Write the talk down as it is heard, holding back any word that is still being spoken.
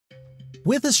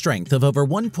With a strength of over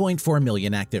 1.4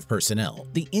 million active personnel,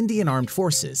 the Indian Armed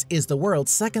Forces is the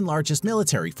world's second-largest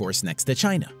military force next to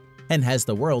China and has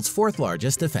the world's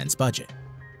fourth-largest defense budget.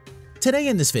 Today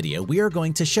in this video, we are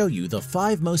going to show you the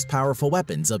 5 most powerful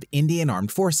weapons of Indian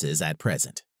Armed Forces at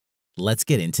present. Let's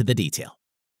get into the detail.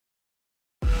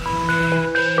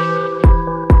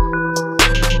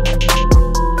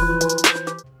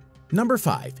 Number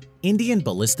 5. Indian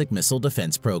Ballistic Missile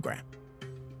Defense Program.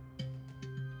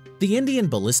 The Indian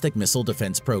Ballistic Missile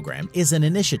Defense Program is an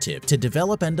initiative to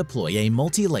develop and deploy a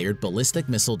multi-layered ballistic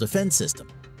missile defense system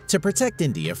to protect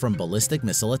India from ballistic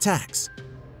missile attacks.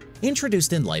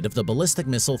 Introduced in light of the ballistic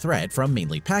missile threat from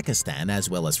mainly Pakistan as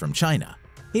well as from China,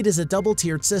 it is a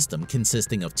double-tiered system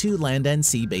consisting of 2 land and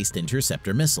sea-based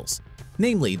interceptor missiles,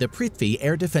 namely the Prithvi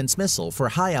Air Defese missile for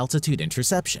high-altitude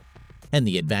interception and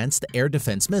the Advanced Air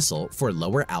Defense Missile for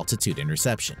lower-altitude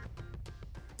interception.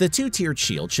 The 2-tiered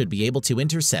shield should be able to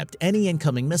intercept any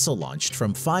incoming missile launched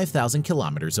from 5,000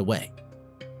 kilometers away.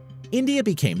 India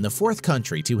became the 4th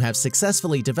country to have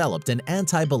successfully developed an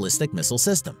anti-ballistic missile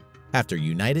system, after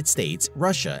United States,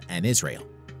 Russia, and Israel.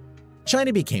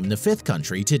 China became the 5th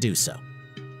country to do so.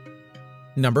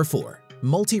 Number 4.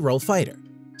 Multi-Role Fighter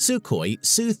Sukhoi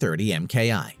Su-30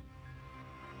 MKI.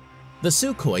 The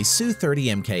Sukhoi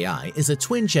Su-30 MKI is a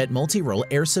twin-jet multi-role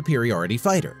air superiority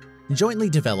fighter, jointly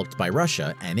developed by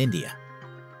Russia and India.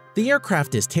 The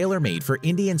aircraft is tailor-made for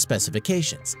Indian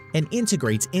specifications and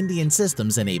integrates Indian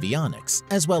systems and avionics,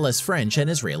 as well as French and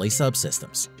Israeli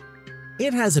subsystems.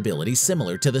 It has abilities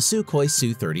similar to the Sukhoi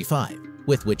Su-35,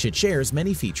 with which it shares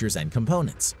many features and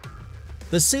components.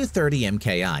 The Su-30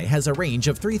 MKI has a range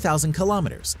of 3,000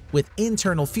 kilometers, with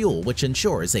internal fuel which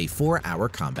ensures a 4-hour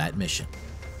combat mission.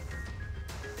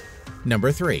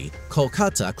 Number 3.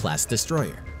 Kolkata-class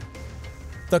destroyer.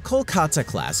 The Kolkata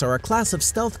class are a class of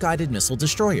stealth-guided missile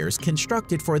destroyers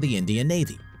constructed for the Indian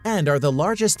Navy and are the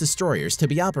largest destroyers to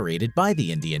be operated by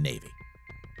the Indian Navy.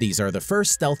 These are the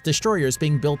first stealth destroyers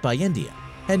being built by India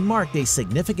and marked a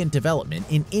significant development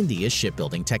in India's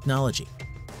shipbuilding technology.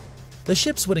 The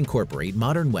ships would incorporate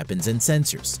modern weapons and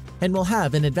sensors and will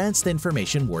have an advanced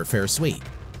information warfare suite,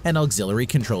 an auxiliary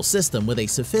control system with a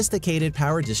sophisticated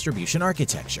power distribution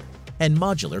architecture, and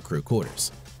modular crew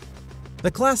quarters. The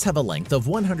class have a length of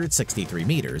 163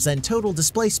 meters and total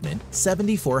displacement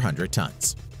 7,400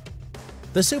 tons.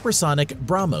 The supersonic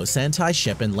BrahMos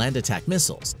anti-ship and land attack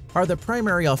missiles are the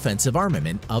primary offensive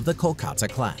armament of the Kolkata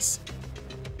class.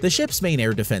 The ship's main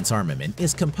air defense armament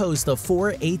is composed of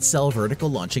 4 8-cell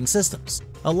vertical launching systems,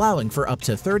 allowing for up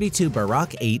to 32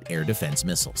 Barak 8 air defense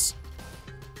missiles.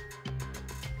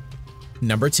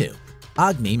 Number 2.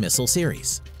 Agni Missile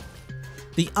Series.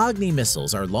 The Agni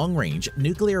missiles are long-range,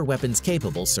 nuclear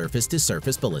weapons-capable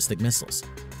surface-to-surface ballistic missiles.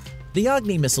 The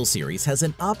Agni missile series has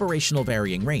an operational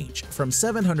varying range from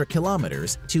 700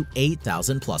 kilometers to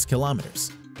 8,000 plus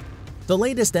kilometers. The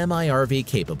latest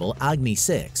MIRV-capable Agni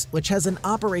 6, which has an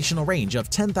operational range of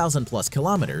 10,000 plus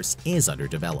kilometers, is under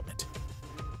development.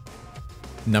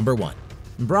 Number 1.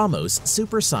 BrahMos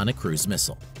Supersonic Cruise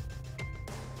Missile.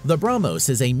 The BrahMos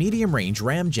is a medium-range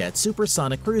ramjet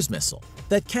supersonic cruise missile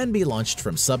that can be launched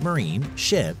from submarine,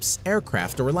 ships,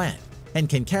 aircraft, or land, and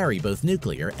can carry both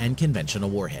nuclear and conventional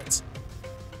warheads.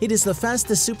 It is the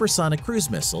fastest supersonic cruise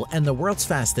missile and the world's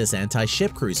fastest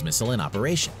anti-ship cruise missile in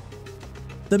operation.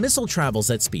 The missile travels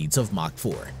at speeds of Mach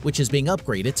 4, which is being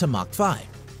upgraded to Mach 5.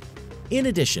 In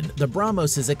addition, the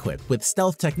BrahMos is equipped with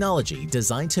stealth technology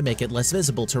designed to make it less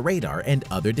visible to radar and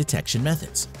other detection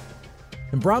methods.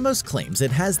 BrahMos claims it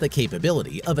has the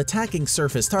capability of attacking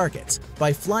surface targets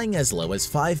by flying as low as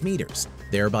 5 meters,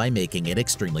 thereby making it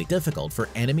extremely difficult for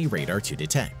enemy radar to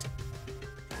detect.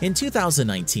 In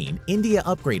 2019, India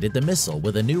upgraded the missile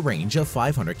with a new range of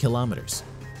 500 kilometers.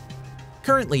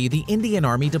 Currently, the Indian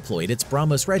Army deployed its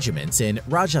BrahMos regiments in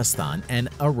Rajasthan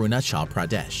and Arunachal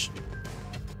Pradesh.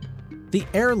 The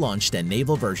air-launched and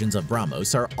naval versions of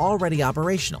BrahMos are already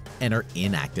operational and are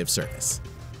in active service.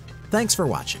 Thanks for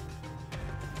watching.